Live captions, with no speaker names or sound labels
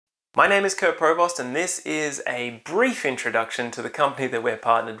My name is Kurt Provost, and this is a brief introduction to the company that we're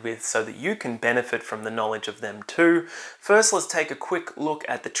partnered with so that you can benefit from the knowledge of them too. First, let's take a quick look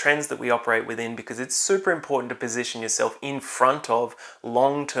at the trends that we operate within, because it's super important to position yourself in front of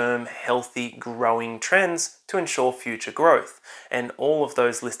long-term, healthy, growing trends to ensure future growth. And all of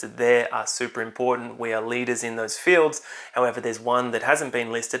those listed there are super important. We are leaders in those fields. However, there's one that hasn't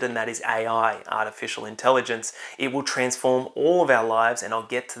been listed, and that is AI, artificial intelligence. It will transform all of our lives, and I'll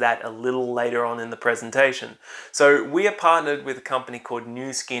get to that a little later on in the presentation. So we are partnered with a company called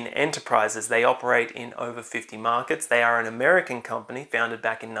Nu Skin Enterprises. They operate in over 50 markets. They are an American company founded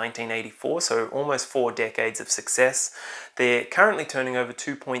back in 1984, so almost 4 decades of success. They're currently turning over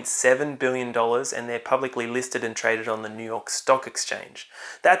 $2.7 billion, and they're publicly listed and traded on the New York Stock Exchange.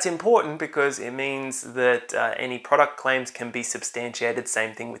 That's important because it means that any product claims can be substantiated,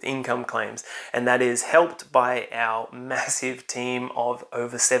 same thing with income claims, and that is helped by our massive team of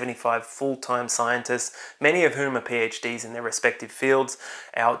over 75 full-time scientists, many of whom are PhDs in their respective fields,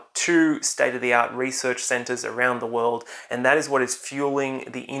 our 2 state-of-the-art research centers around the world, and that is what is fueling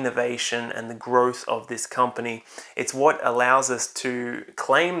the innovation and the growth of this company. It's what allows us to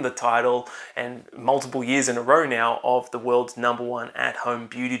claim the title, and multiple years in a row now, of the world's #1 at-home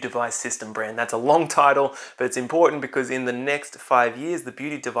beauty device system brand. That's a long title, but it's important because in the next 5 years, the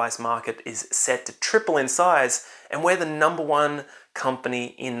beauty device market is set to triple in size, and we're the #1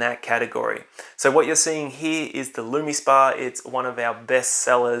 company in that category. So what you're seeing here is the LumiSpa. It's one of our best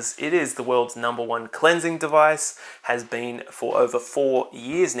sellers. It is the world's #1 cleansing device, has been for over 4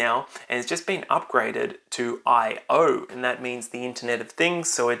 years now, and it's just been upgraded to I/O, and that means the Internet of Things.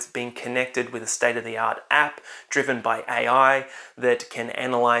 So it's been connected with a state-of-the-art app driven by AI that can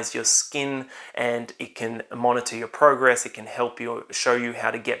analyze your skin, and it can monitor your progress. It can help you, show you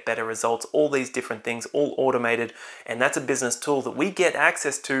how to get better results, all these different things, all automated, and that's a business tool that we get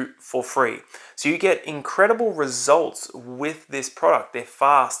access to for free. So you get incredible results with this product. They're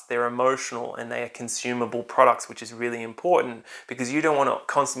fast, they're emotional, and they are consumable products, which is really important because you don't want to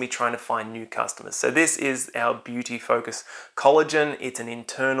constantly trying to find new customers. So this is our beauty focus collagen. It's an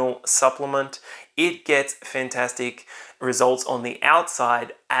internal supplement. It gets fantastic results on the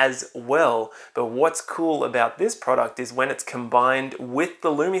outside as well. But what's cool about this product is when it's combined with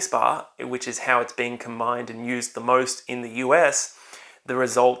the LumiSpa, which is how it's being combined and used the most in the US, the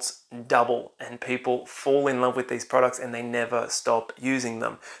results double and people fall in love with these products and they never stop using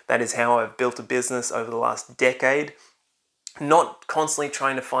them. That is how I've built a business over the last decade. Not constantly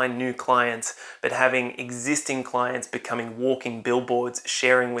trying to find new clients, but having existing clients becoming walking billboards,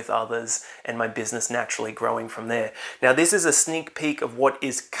 sharing with others, and my business naturally growing from there. Now, this is a sneak peek of what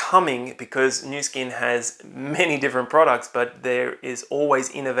is coming because Nu Skin has many different products, but there is always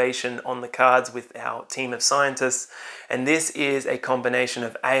innovation on the cards with our team of scientists. And this is a combination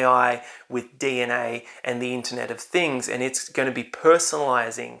of AI with DNA and the Internet of Things, and it's going to be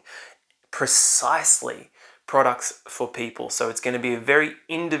personalizing precisely products for people. So it's going to be a very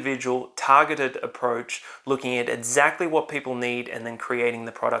individual, targeted approach, looking at exactly what people need and then creating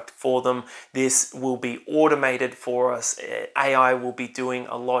the product for them. This will be automated for us. AI will be doing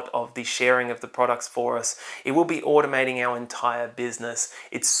a lot of the sharing of the products for us. It will be automating our entire business.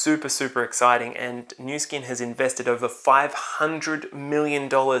 It's super, super exciting, and Nu Skin has invested over $500 million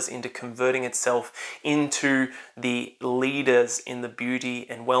into converting itself into the leaders in the beauty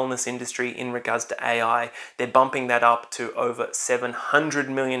and wellness industry in regards to AI. They're bumping that up to over $700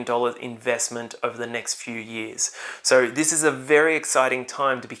 million investment over the next few years. So this is a very exciting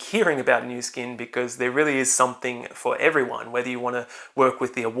time to be hearing about Nu Skin because there really is something for everyone, whether you want to work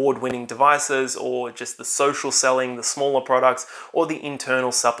with the award-winning devices or just the social selling, the smaller products, or the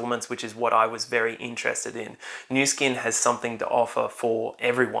internal supplements, which is what I was very interested in. Nu Skin has something to offer for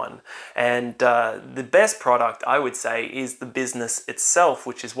everyone. And the best product, I would say, is the business itself,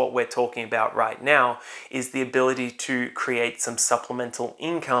 which is what we're talking about right now, is the ability to create some supplemental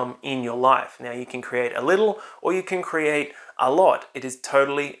income in your life. Now, you can create a little or you can create a lot. It is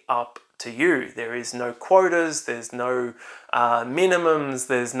totally up to you. There is no quotas, there's no minimums,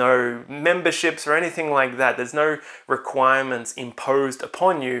 there's no memberships or anything like that. There's no requirements imposed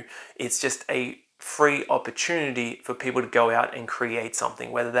upon you. It's just a free opportunity for people to go out and create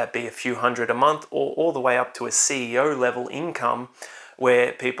something, whether that be a few hundred a month or all the way up to a CEO level income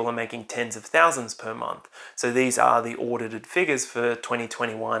where people are making tens of thousands per month. So these are the audited figures for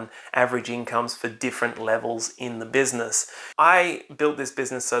 2021, average incomes for different levels in the business. I built this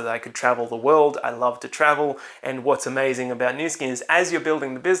business so that I could travel the world. I love to travel, and what's amazing about Nu Skin is as you're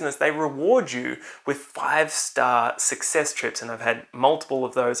building the business, they reward you with 5-star success trips, and I've had multiple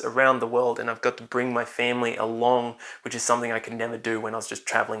of those around the world, and I've got to bring my family along, which is something I could never do when I was just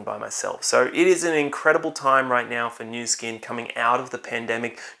traveling by myself. So it is an incredible time right now for Nu Skin, coming out of the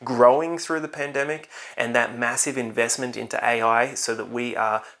pandemic, growing through the pandemic, and that massive investment into AI so that we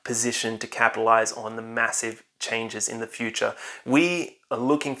are positioned to capitalize on the massive changes in the future. We are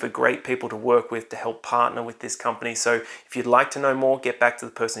looking for great people to work with to help partner with this company. So if you'd like to know more, get back to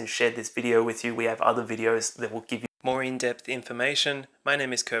the person who shared this video with you. We have other videos that will give you more in-depth information. My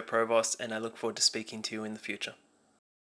name is Kurt Provost, and I look forward to speaking to you in the future.